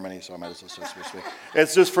going to Germany, so I might as well speak.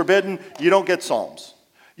 It's just forbidden. You don't get Psalms.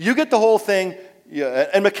 You get the whole thing. Yeah,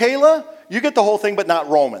 and Michaela, you get the whole thing, but not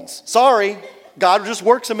Romans. Sorry, God just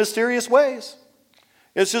works in mysterious ways.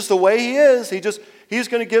 It's just the way He is. He's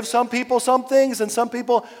going to give some people some things, and some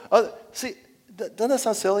people. See, doesn't that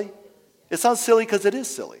sound silly? It sounds silly because it is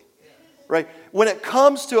silly, right? When it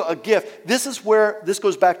comes to a gift, this is where this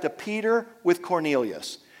goes back to Peter with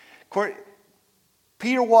Cornelius.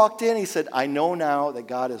 Peter walked in, he said, I know now that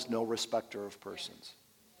God is no respecter of persons.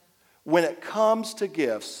 When it comes to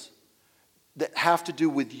gifts that have to do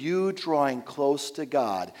with you drawing close to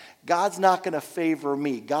God, God's not going to favor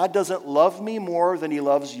me. God doesn't love me more than He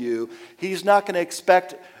loves you. He's not going to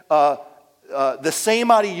expect the same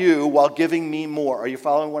out of you while giving me more. Are you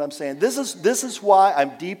following what I'm saying? This is why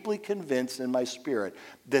I'm deeply convinced in my spirit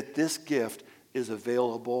that this gift is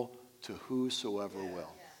available to whosoever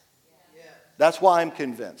will. That's why I'm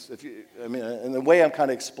convinced. In the way I'm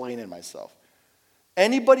kind of explaining myself.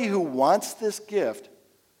 Anybody who wants this gift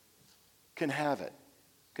can have it,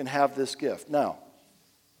 can have this gift. Now,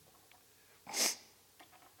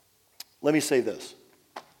 let me say this.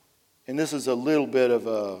 And this is a little bit of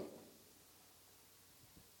a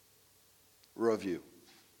review.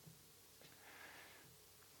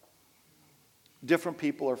 Different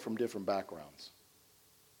people are from different backgrounds.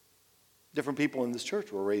 Different people in this church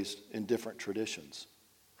were raised in different traditions,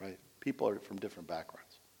 right? People are from different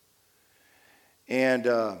backgrounds. And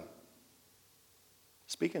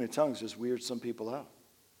speaking in tongues just weirds some people out.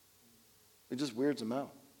 It just weirds them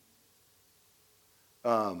out.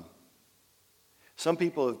 Some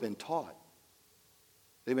people have been taught.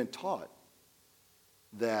 They've been taught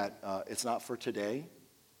that it's not for today,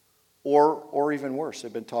 or even worse,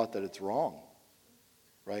 they've been taught that it's wrong,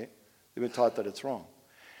 right? They've been taught that it's wrong.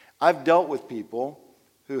 I've dealt with people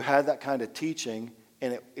who had that kind of teaching,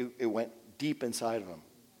 and it went deep inside of them,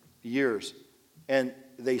 years. And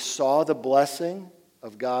they saw the blessing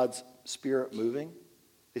of God's Spirit moving.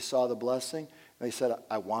 They saw the blessing, and they said,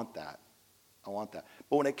 I want that. I want that.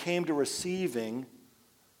 But when it came to receiving,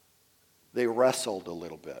 they wrestled a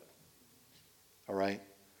little bit. All right?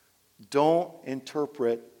 Don't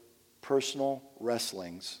interpret personal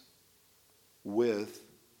wrestlings with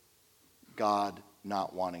God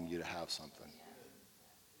not wanting you to have something,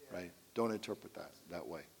 right? Don't interpret that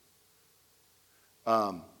way.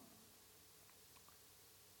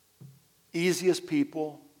 Easiest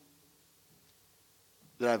people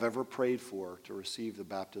that I've ever prayed for to receive the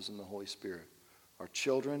baptism of the Holy Spirit are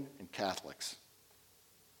children and Catholics.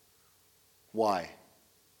 Why?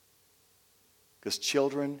 Because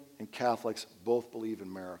children and Catholics both believe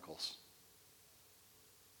in miracles,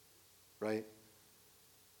 right?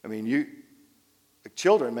 I mean, Like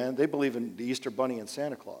children, man, they believe in the Easter Bunny and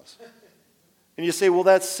Santa Claus. And you say, well,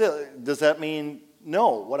 that's silly. Does that mean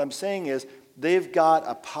no? What I'm saying is they've got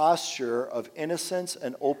a posture of innocence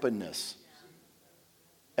and openness.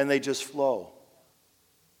 And they just flow,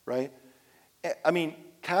 right? I mean,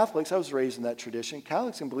 Catholics, I was raised in that tradition.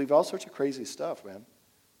 Catholics can believe all sorts of crazy stuff, man.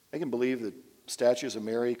 They can believe that statues of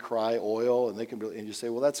Mary cry oil, and they can, and you say,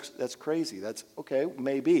 well, that's crazy. That's okay,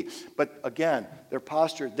 maybe. But again, their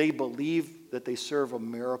posture, they believe that they serve a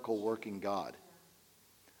miracle-working God.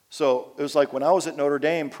 So it was like when I was at Notre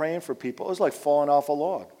Dame praying for people, it was like falling off a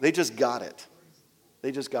log. They just got it.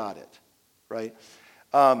 They just got it, right?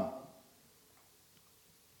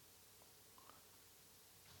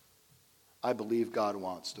 I believe God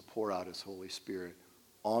wants to pour out his Holy Spirit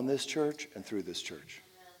on this church and through this church,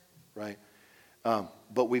 right?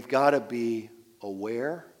 But we've got to be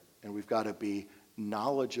aware and we've got to be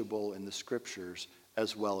knowledgeable in the Scriptures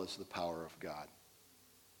as well as the power of God.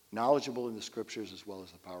 Knowledgeable in the Scriptures as well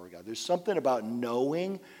as the power of God. There's something about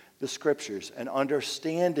knowing the Scriptures and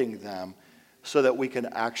understanding them so that we can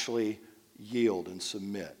actually yield and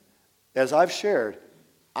submit. As I've shared,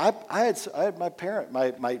 I had my parent,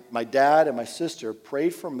 my dad and my sister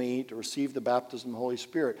prayed for me to receive the baptism of the Holy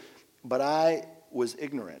Spirit, but I was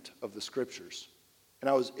ignorant of the Scriptures. And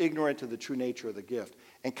I was ignorant of the true nature of the gift.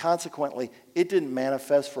 And consequently, it didn't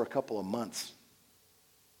manifest for a couple of months.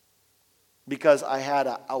 Because I had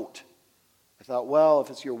an out. I thought, well, if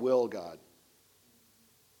it's your will, God.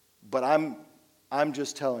 But I'm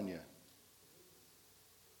just telling you.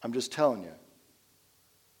 I'm just telling you.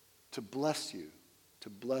 To bless you. To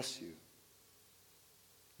bless you.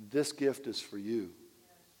 This gift is for you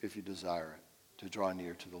if you desire it, to draw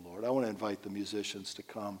near to the Lord. I want to invite the musicians to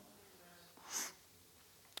come.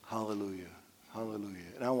 Hallelujah.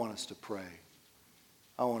 Hallelujah. And I want us to pray.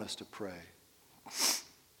 I want us to pray.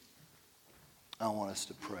 I want us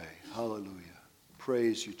to pray. Hallelujah.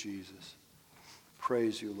 Praise you, Jesus.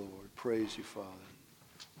 Praise you, Lord. Praise you, Father.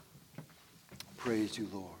 Praise you,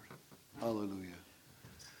 Lord. Hallelujah.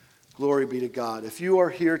 Glory be to God. If you are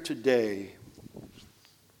here today,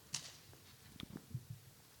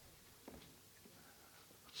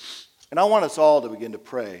 and I want us all to begin to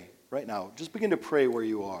pray right now. Just begin to pray where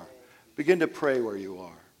you are. Begin to pray where you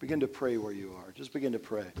are. Begin to pray where you are. Just begin to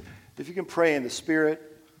pray. If you can pray in the Spirit,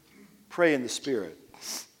 pray in the Spirit.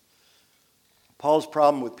 Paul's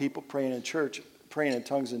problem with people praying in church, praying in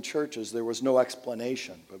tongues in churches, there was no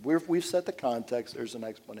explanation. But we've set the context. There's an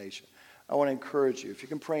explanation. I want to encourage you. If you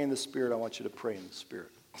can pray in the Spirit, I want you to pray in the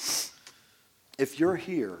Spirit. If you're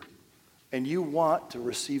here and you want to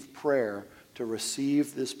receive prayer, to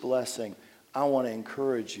receive this blessing, I want to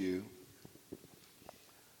encourage you.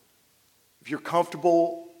 If you're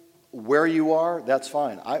comfortable where you are, that's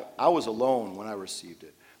fine. I was alone when I received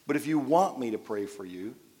it. But if you want me to pray for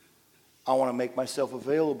you, I want to make myself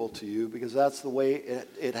available to you because that's the way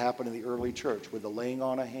it happened in the early church. With the laying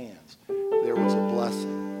on of hands, there was a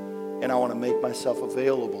blessing. And I want to make myself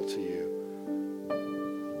available to you.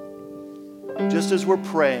 Just as we're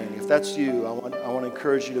praying, if that's you, I want to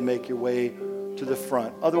encourage you to make your way to the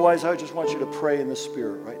front. Otherwise, I just want you to pray in the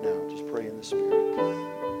Spirit right now. Just pray in the Spirit.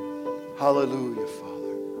 Hallelujah,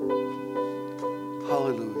 Father.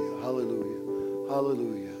 Hallelujah, hallelujah,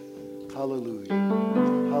 hallelujah, hallelujah,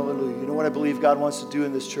 hallelujah. You know what I believe God wants to do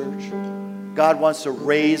in this church? God wants to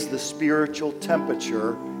raise the spiritual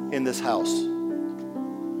temperature in this house.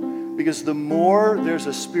 Because the more there's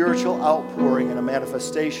a spiritual outpouring and a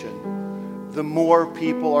manifestation, the more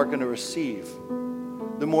people are going to receive.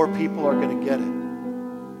 The more people are going to get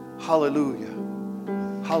it. Hallelujah.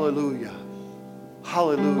 Hallelujah.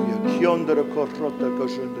 Hallelujah.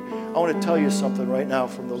 I want to tell you something right now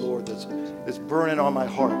from the Lord that's burning on my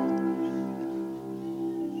heart.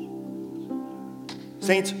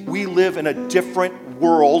 Saints, we live in a different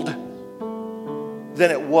world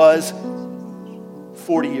than it was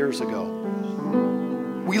 40 years ago.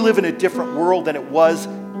 We live in a different world than it was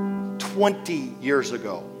 20 years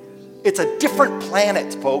ago. It's a different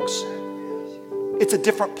planet, folks. It's a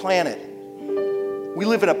different planet. We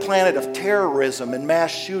live in a planet of terrorism and mass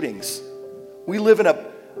shootings. We live in a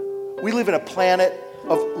planet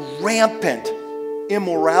of rampant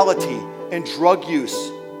immorality and drug use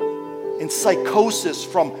and psychosis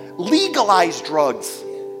from legalized drugs.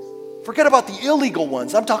 Forget about the illegal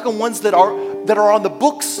ones. I'm talking ones that are on the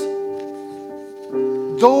books.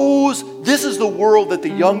 This is the world that the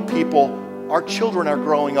young people, our children, are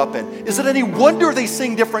growing up in. Is it any wonder they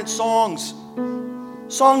sing different songs?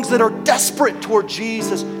 Songs that are desperate toward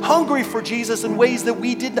Jesus, hungry for Jesus in ways that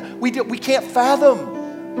we can't fathom.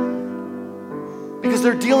 because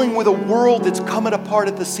they're dealing with a world that's coming apart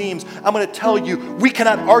at the seams. I'm going to tell you, we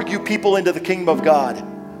cannot argue people into the kingdom of God.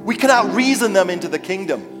 We cannot reason them into the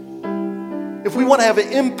kingdom. If we want to have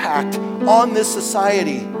an impact on this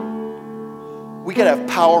society, we got to have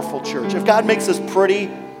powerful church. If God makes us pretty,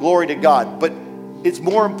 glory to God. But it's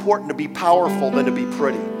more important to be powerful than to be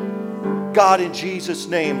pretty. God, in Jesus'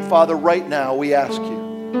 name, Father, right now we ask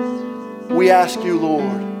you. We ask you,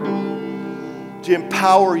 Lord, to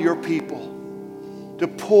empower your people, to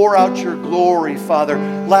pour out your glory, Father.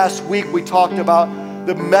 Last week we talked about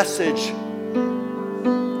the message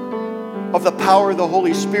of the power of the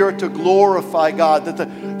Holy Spirit to glorify God. That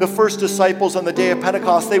the first disciples on the day of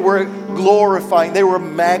Pentecost, they were glorifying, they were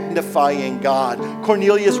magnifying God.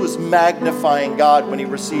 Cornelius was magnifying God when he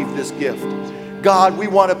received this gift. God, we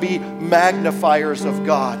want to be magnifiers of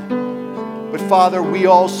God. But Father, we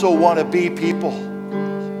also want to be people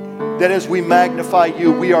that as we magnify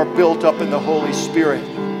you, we are built up in the Holy Spirit.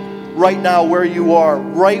 Right now where you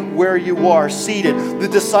are, seated. The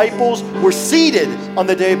disciples were seated on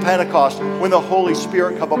the day of Pentecost when the Holy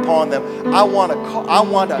Spirit come upon them. I want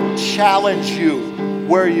to challenge you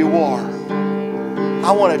where you are.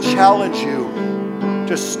 I want to challenge you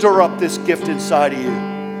to stir up this gift inside of you.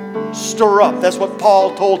 Stir up. That's what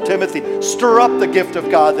Paul told Timothy. Stir up the gift of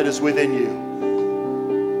God that is within you.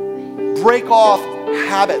 Break off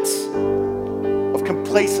habits of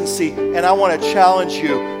complacency, and I want to challenge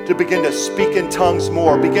you to begin to speak in tongues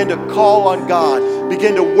more. Begin to call on God.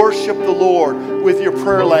 Begin to worship the Lord with your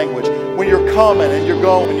prayer language. When you're coming and you're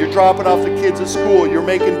going, you're dropping off the kids at school, you're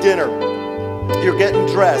making dinner, you're getting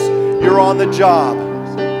dressed, you're on the job,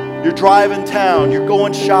 you're driving town, you're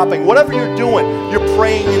going shopping, whatever you're doing, you're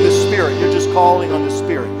praying in the Spirit. You're just calling on the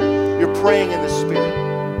Spirit. You're praying in the Spirit.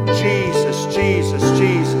 Jesus, Jesus,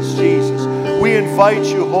 Jesus, Jesus. We invite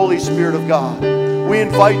you, Holy Spirit of God. We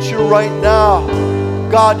invite you right now,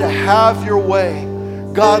 God, to have your way.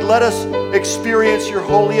 God, let us experience your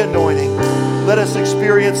holy anointing. Let us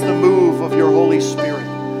experience the move of your Holy Spirit.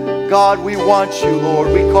 God, we want you, Lord.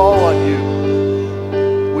 We call on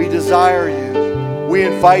you. We desire you. We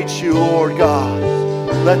invite you, Lord God.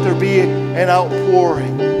 Let there be an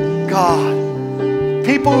outpouring. God,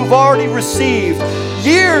 people who've already received,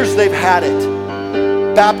 years they've had it.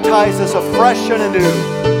 Baptize us afresh and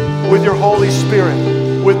anew with your Holy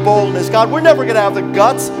Spirit, with boldness. God, we're never going to have the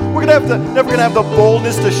guts. We're never going to have the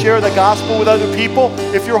boldness to share the gospel with other people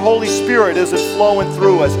if your Holy Spirit isn't flowing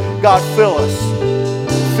through us. God, fill us.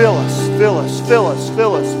 Fill us, fill us, fill us,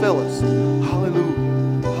 fill us, fill us.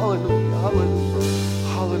 Hallelujah, hallelujah, hallelujah,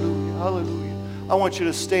 hallelujah, hallelujah. I want you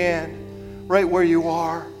to stand right where you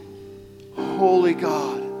are. Holy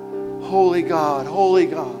God, holy God, holy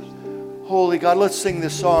God. Holy God, let's sing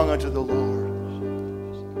this song unto the Lord.